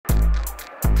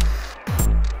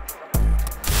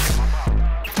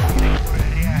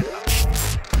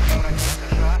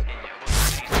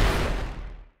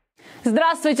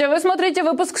Здравствуйте! Вы смотрите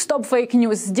выпуск StopFake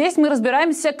News. Здесь мы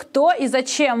разбираемся, кто и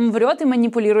зачем врет и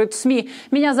манипулирует в СМИ.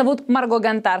 Меня зовут Марго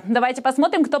Гантар. Давайте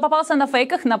посмотрим, кто попался на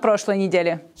фейках на прошлой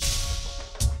неделе.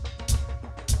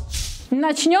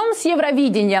 Начнем с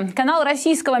Евровидения. Канал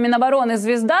российского Минобороны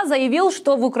 «Звезда» заявил,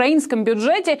 что в украинском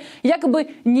бюджете якобы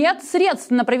нет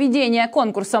средств на проведение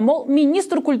конкурса. Мол,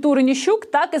 министр культуры Нищук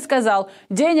так и сказал: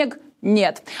 денег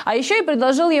нет. А еще и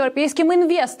предложил европейским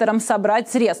инвесторам собрать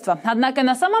средства. Однако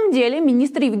на самом деле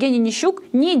министр Евгений Нищук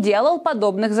не делал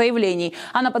подобных заявлений.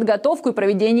 А на подготовку и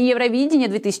проведение Евровидения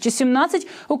 2017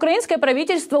 украинское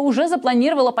правительство уже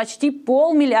запланировало почти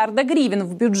 500 миллиарда гривен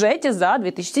в бюджете за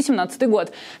 2017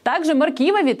 год. Также мэр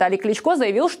Киева Виталий Кличко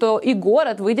заявил, что и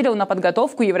город выделил на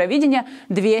подготовку Евровидения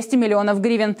 200 миллионов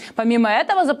гривен. Помимо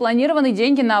этого запланированы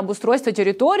деньги на обустройство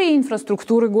территории и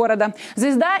инфраструктуры города.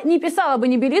 «Звезда» не писала бы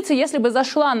небылицы, если бы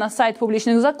зашла на сайт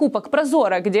публичных закупок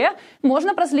Прозоро, где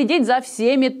можно проследить за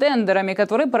всеми тендерами,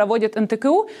 которые проводит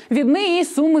НТКУ, видны и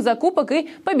суммы закупок, и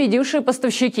победившие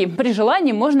поставщики. При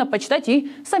желании можно почитать и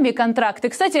сами контракты.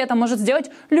 Кстати, это может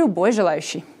сделать любой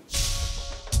желающий.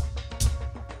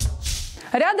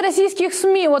 Ряд российских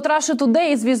СМИ от Russia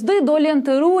Today и «Звезды» до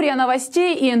Ленты.ру, РИА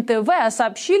Новостей и НТВ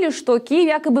сообщили, что Киев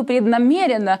якобы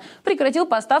преднамеренно прекратил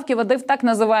поставки воды в так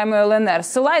называемую ЛНР,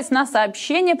 ссылаясь на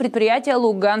сообщение предприятия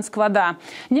 «Лугансквода».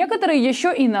 Некоторые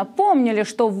еще и напомнили,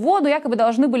 что воду якобы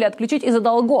должны были отключить из-за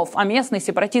долгов, а местные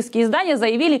сепаратистские издания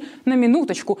заявили на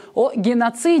минуточку о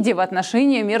геноциде в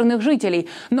отношении мирных жителей.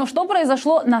 Но что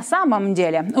произошло на самом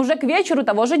деле? Уже к вечеру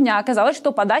того же дня оказалось,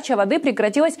 что подача воды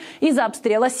прекратилась из-за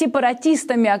обстрела сепаратистов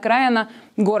окраина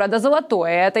города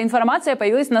Золотое. Эта информация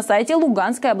появилась на сайте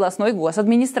Луганской областной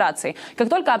госадминистрации. Как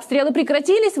только обстрелы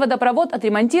прекратились, водопровод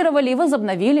отремонтировали и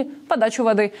возобновили подачу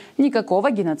воды.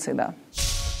 Никакого геноцида.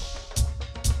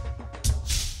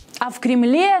 А в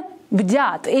Кремле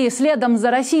бдят. И следом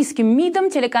за российским МИДом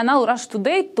телеканал Russia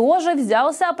Today тоже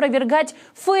взялся опровергать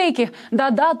фейки.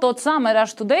 Да-да, тот самый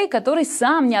Russia Today, который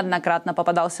сам неоднократно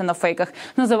попадался на фейках.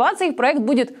 Называться их проект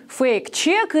будет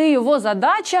 «Фейк-чек», и его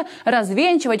задача –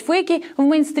 развенчивать фейки в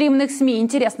мейнстримных СМИ.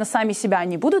 Интересно, сами себя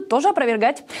они будут тоже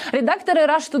опровергать? Редакторы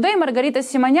Russia Today Маргарита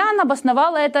Симонян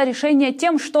обосновала это решение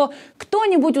тем, что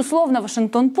кто-нибудь условно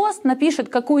Вашингтон-Пост напишет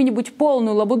какую-нибудь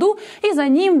полную лабуду, и за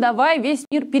ним давай весь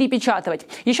мир перепечатывать.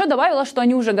 Еще добавила, что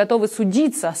они уже готовы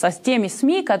судиться со теми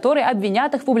СМИ, которые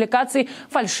обвинят их в публикации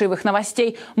фальшивых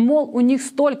новостей. Мол, у них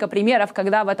столько примеров,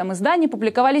 когда в этом издании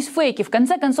публиковались фейки. В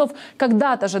конце концов,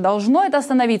 когда-то же должно это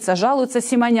остановиться, жалуется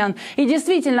Симонян. И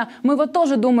действительно, мы вот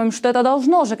тоже думаем, что это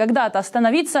должно же когда-то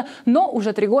остановиться, но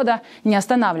уже 3 года не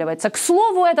останавливается. К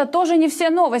слову, это тоже не все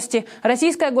новости.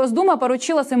 Российская Госдума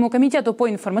поручила своему комитету по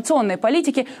информационной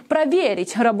политике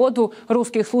проверить работу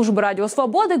русских служб «Радио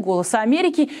Свободы», «Голоса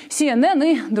Америки», CNN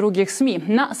и других СМИ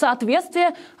на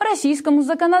соответствие российскому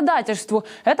законодательству.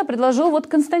 Это предложил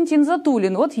Константин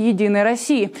Затулин от «Единой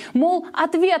России». Мол,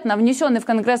 ответ на внесенный в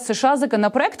Конгресс США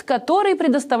законопроект, который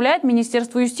предоставляет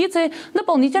Министерству юстиции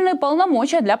дополнительные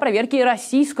полномочия для проверки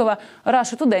российского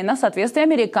Russia Today на соответствие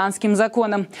американским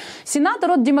законам.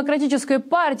 Сенатор от Демократической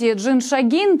партии Джин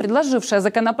Шагин, предложившая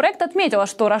законопроект, отметила,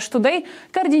 что Russia Today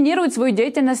координирует свою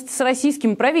деятельность с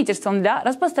российским правительством для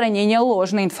распространения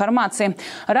ложной информации.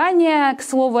 Ранее, к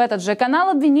слову, этот же канал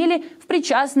обвинили в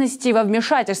причастности во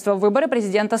вмешательство в выборы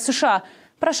президента США,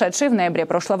 прошедшие в ноябре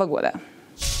прошлого года.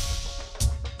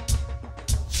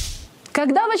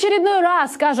 Когда в очередной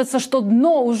раз кажется, что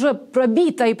дно уже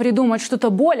пробито и придумать что-то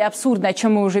более абсурдное,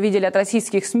 чем мы уже видели от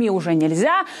российских СМИ, уже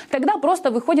нельзя, тогда просто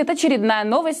выходит очередная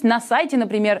новость на сайте,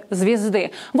 например,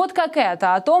 «Звезды». Вот как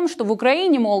это, о том, что в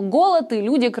Украине, мол, голод и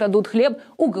люди крадут хлеб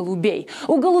у голубей.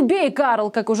 У голубей,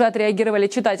 Карл, как уже отреагировали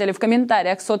читатели в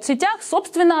комментариях в соцсетях,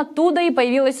 собственно, оттуда и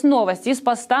появилась новость из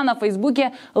поста на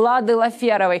Фейсбуке Лады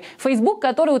Лаферовой. Фейсбук,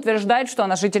 который утверждает, что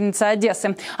она жительница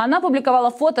Одессы. Она публиковала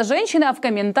фото женщины, а в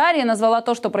комментарии назвала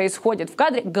то, что происходит в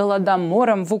кадре,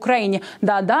 голодомором в Украине.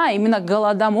 Да-да, именно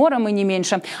голодомором и не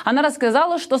меньше. Она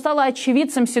рассказала, что стала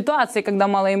очевидцем ситуации, когда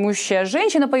малоимущая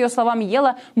женщина, по ее словам,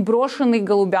 ела брошенный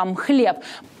голубям хлеб.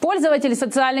 Пользователи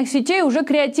социальных сетей уже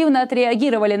креативно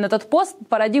отреагировали на этот пост,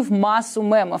 породив массу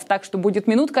мемов. Так что будет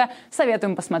минутка,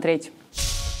 советуем посмотреть.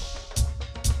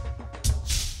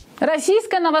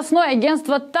 Российское новостное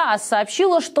агентство ТАСС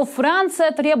сообщило, что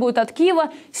Франция требует от Киева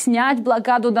снять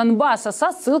блокаду Донбасса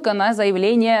со ссылкой на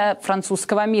заявление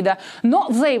французского МИДа. Но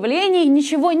в заявлении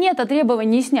ничего нет о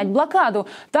требовании снять блокаду.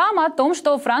 Там о том,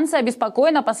 что Франция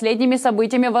обеспокоена последними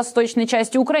событиями в восточной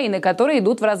части Украины, которые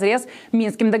идут вразрез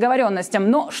Минским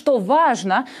договоренностям. Но что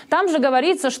важно, там же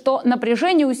говорится, что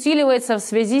напряжение усиливается в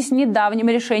связи с недавним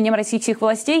решением российских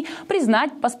властей признать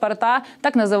паспорта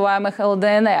так называемых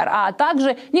ЛДНР, а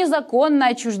также не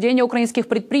незаконное отчуждение украинских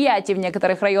предприятий в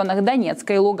некоторых районах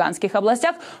Донецкой и Луганских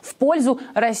областях в пользу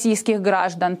российских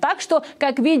граждан. Так что,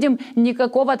 как видим,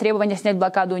 никакого требования снять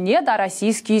блокаду нет, а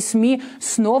российские СМИ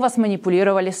снова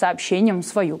сманипулировали сообщением в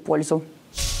свою пользу.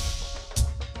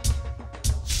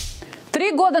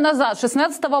 3 года назад,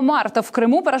 16 марта, в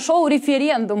Крыму прошел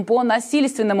референдум по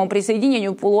насильственному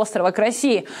присоединению полуострова к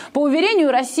России. По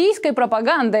уверению российской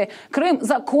пропаганды, Крым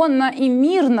законно и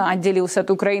мирно отделился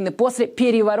от Украины после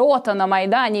переворота на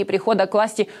Майдане и прихода к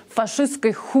власти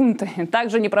фашистской хунты.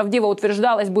 Также неправдиво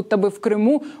утверждалось, будто бы в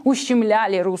Крыму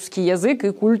ущемляли русский язык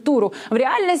и культуру. В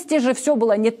реальности же все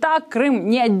было не так. Крым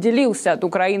не отделился от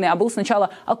Украины, а был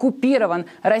сначала оккупирован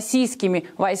российскими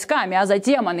войсками, а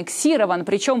затем аннексирован.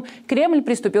 Причем Кремль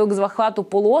приступил к захвату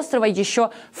полуострова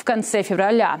еще в конце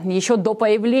февраля, еще до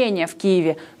появления в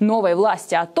Киеве новой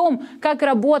власти. О том, как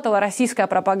работала российская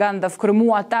пропаганда в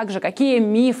Крыму, а также какие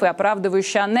мифы,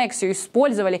 оправдывающие аннексию,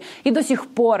 использовали и до сих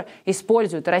пор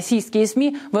используют российские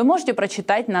СМИ, вы можете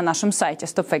прочитать на нашем сайте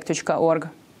stopfake.org.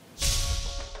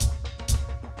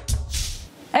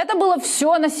 Это было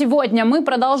все на сегодня. Мы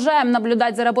продолжаем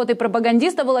наблюдать за работой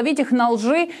пропагандистов и ловить их на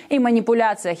лжи и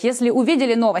манипуляциях. Если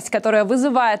увидели новость, которая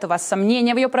вызывает у вас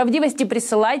сомнения в ее правдивости,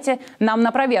 присылайте нам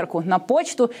на проверку, на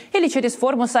почту или через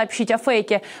форму сообщить о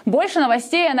фейке. Больше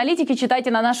новостей и аналитики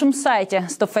читайте на нашем сайте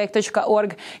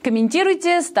stopfake.org.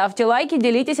 Комментируйте, ставьте лайки,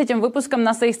 делитесь этим выпуском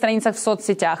на своих страницах в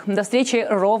соцсетях. До встречи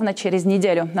ровно через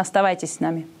неделю. Оставайтесь с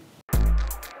нами.